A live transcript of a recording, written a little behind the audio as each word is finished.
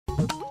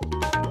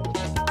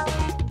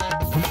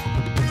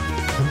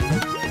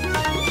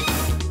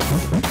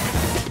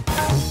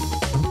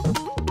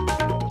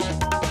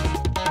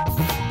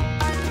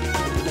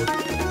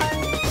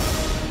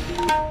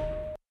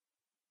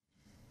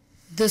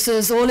This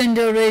is All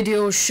India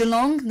Radio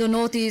Shillong, the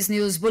Northeast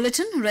News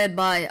Bulletin, read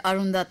by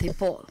Arundhati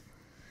Paul.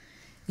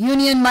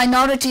 Union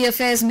Minority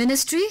Affairs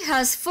Ministry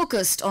has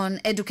focused on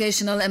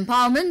educational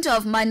empowerment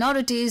of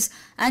minorities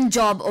and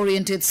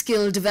job-oriented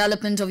skill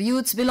development of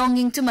youths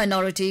belonging to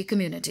minority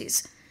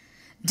communities.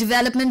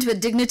 Development with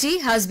dignity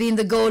has been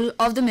the goal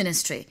of the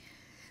ministry.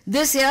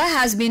 This year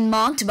has been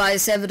marked by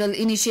several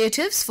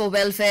initiatives for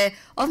welfare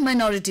of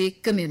minority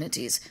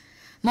communities.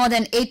 More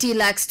than 80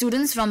 lakh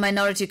students from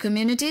minority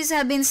communities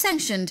have been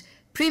sanctioned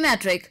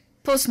pre-matric,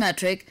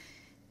 post-matric,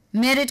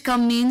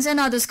 merit-cum-means and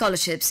other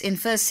scholarships in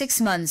first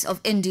 6 months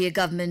of NDA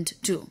government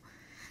too.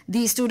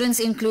 These students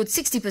include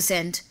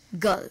 60%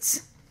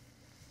 girls.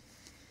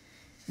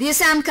 The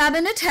Assam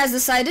Cabinet has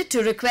decided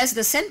to request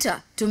the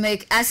centre to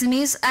make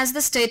Assamese as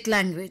the state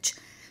language.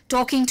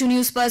 Talking to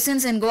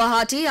newspersons in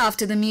Guwahati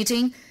after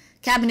the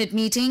Cabinet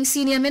meeting,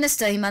 Senior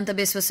Minister Himanta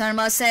Biswa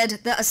Sarma said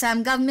the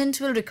Assam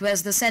government will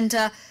request the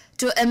centre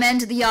to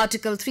amend the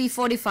Article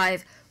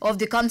 345 of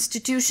the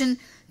Constitution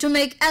to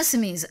make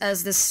Assamese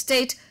as the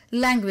state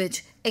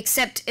language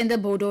except in the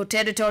Bodo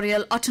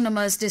Territorial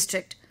Autonomous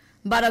District,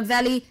 Barak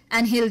Valley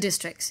and Hill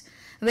districts,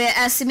 where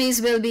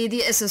Assamese will be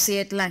the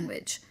associate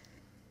language.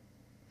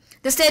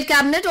 The State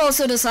Cabinet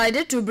also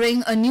decided to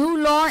bring a new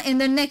law in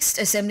the next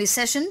Assembly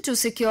session to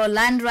secure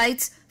land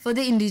rights for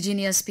the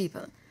indigenous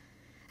people.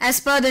 As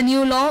per the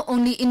new law,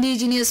 only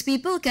indigenous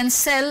people can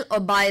sell or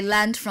buy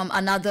land from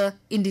another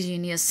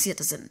indigenous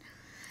citizen.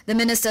 The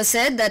minister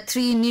said that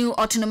 3 new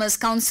autonomous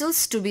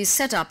councils to be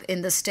set up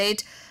in the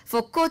state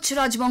for Koch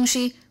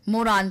Rajbangshi,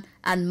 Moran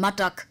and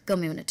Matak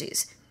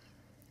communities.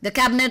 The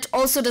cabinet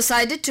also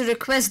decided to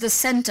request the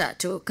centre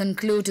to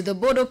conclude the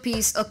Bodo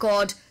Peace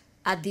Accord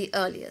at the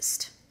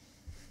earliest.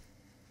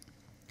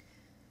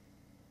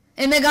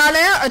 In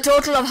Meghalaya, a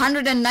total of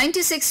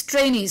 196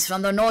 trainees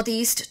from the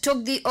northeast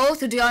took the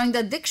oath during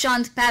the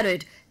Dikshant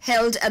Parade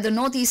held at the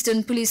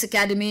Northeastern Police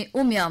Academy,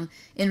 Umyam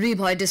in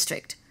Ri-Bhoi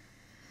district.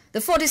 The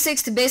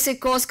 46th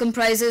basic course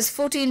comprises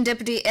 14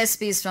 deputy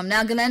SPs from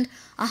Nagaland,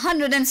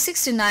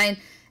 169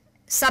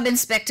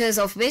 sub-inspectors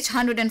of which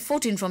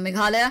 114 from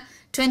Meghalaya,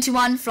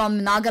 21 from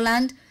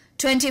Nagaland,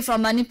 20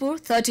 from Manipur,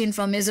 13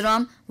 from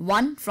Mizoram,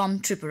 1 from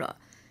Tripura.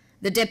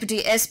 The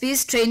deputy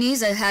SPs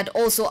trainees had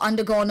also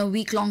undergone a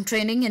week-long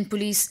training in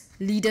police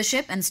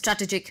leadership and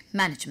strategic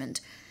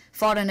management.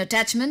 Foreign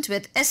attachment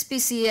with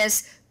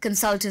SPCS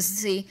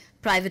Consultancy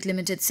Private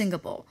Limited,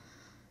 Singapore.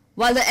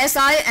 While the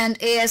SI and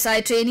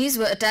ASI trainees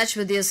were attached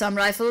with the Assam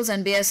Rifles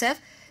and BSF,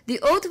 the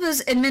oath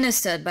was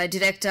administered by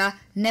Director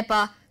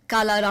Nepa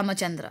Kala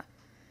Ramachandra.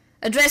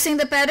 Addressing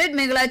the parade,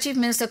 Meghalaya Chief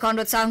Minister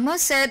Conrad Sangma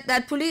said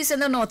that police in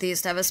the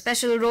northeast have a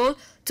special role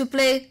to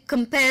play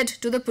compared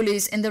to the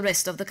police in the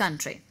rest of the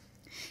country.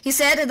 He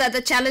said that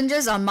the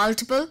challenges are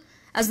multiple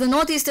as the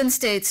northeastern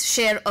states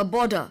share a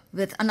border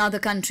with another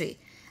country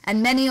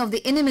and many of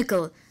the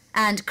inimical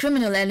and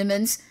criminal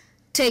elements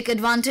take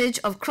advantage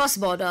of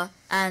cross-border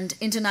and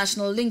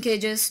international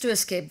linkages to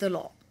escape the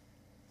law.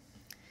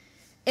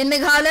 In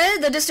Meghalaya,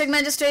 the District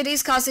Magistrate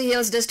East Khasi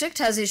Hills District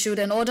has issued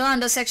an order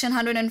under Section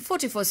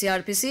 144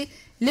 CRPC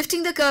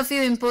lifting the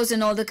curfew imposed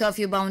in all the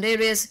curfew-bound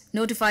areas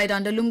notified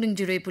under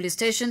Lungdingjire Police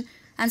Station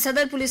and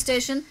Sadar Police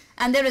Station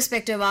and their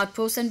respective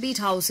outposts and beat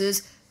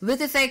houses with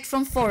effect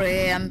from 4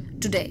 a.m.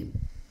 today.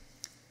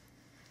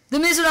 The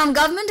Mizoram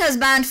Government has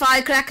banned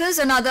firecrackers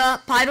and other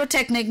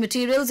pyrotechnic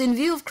materials in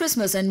view of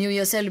Christmas and New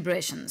Year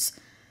celebrations.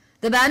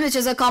 The ban, which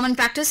is a common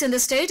practice in the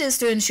state, is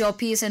to ensure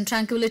peace and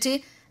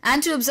tranquility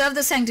and to observe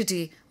the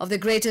sanctity of the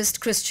greatest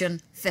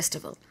Christian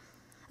festival.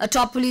 A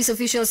top police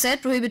official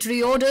said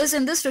prohibitory orders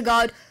in this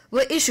regard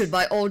were issued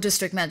by all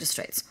district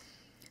magistrates.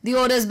 The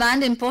orders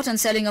banned import and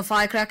selling of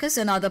firecrackers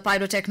and other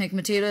pyrotechnic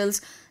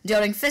materials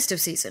during festive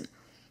season.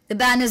 The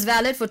ban is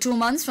valid for 2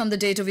 months from the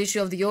date of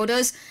issue of the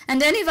orders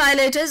and any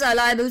violators are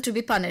liable to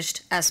be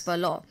punished as per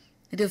law.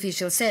 The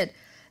official said,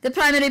 the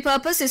primary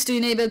purpose is to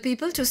enable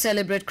people to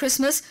celebrate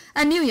Christmas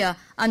and New Year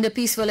under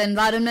peaceful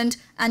environment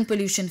and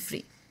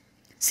pollution-free.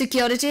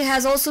 Security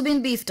has also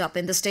been beefed up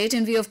in the state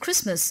in view of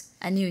Christmas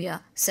and New Year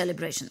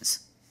celebrations.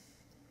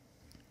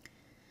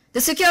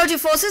 The security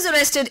forces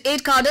arrested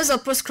 8 cadres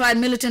of proscribed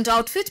militant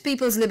outfit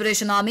People's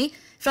Liberation Army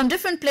from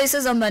different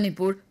places of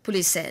Manipur,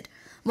 police said.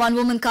 1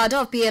 woman cadre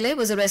of PLA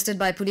was arrested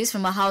by police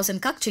from a house in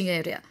Kakching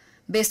area.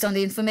 Based on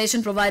the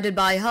information provided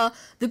by her,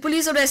 the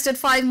police arrested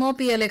 5 more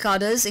PLA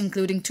cadres,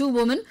 including 2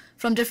 women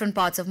from different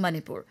parts of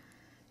Manipur.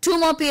 2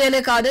 more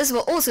PLA cadres were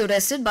also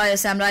arrested by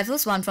Assam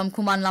Rifles, one from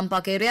Kuman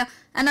Lampak area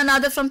and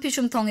another from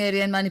Pichumthong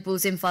area in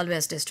Manipur's Imphal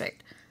West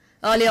district.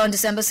 Earlier on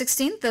December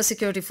 16th, the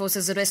security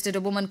forces arrested a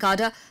woman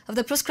cadre of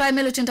the proscribed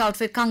militant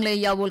outfit Kangle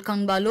Yawol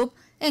Kangbalop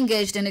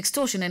engaged in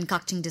extortion in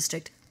Kakching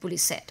district,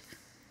 police said.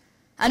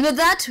 And with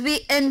that, we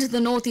end the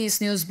Northeast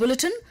News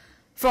Bulletin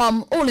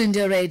from All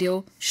India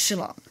Radio,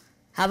 Shillong.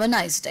 Have a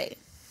nice day.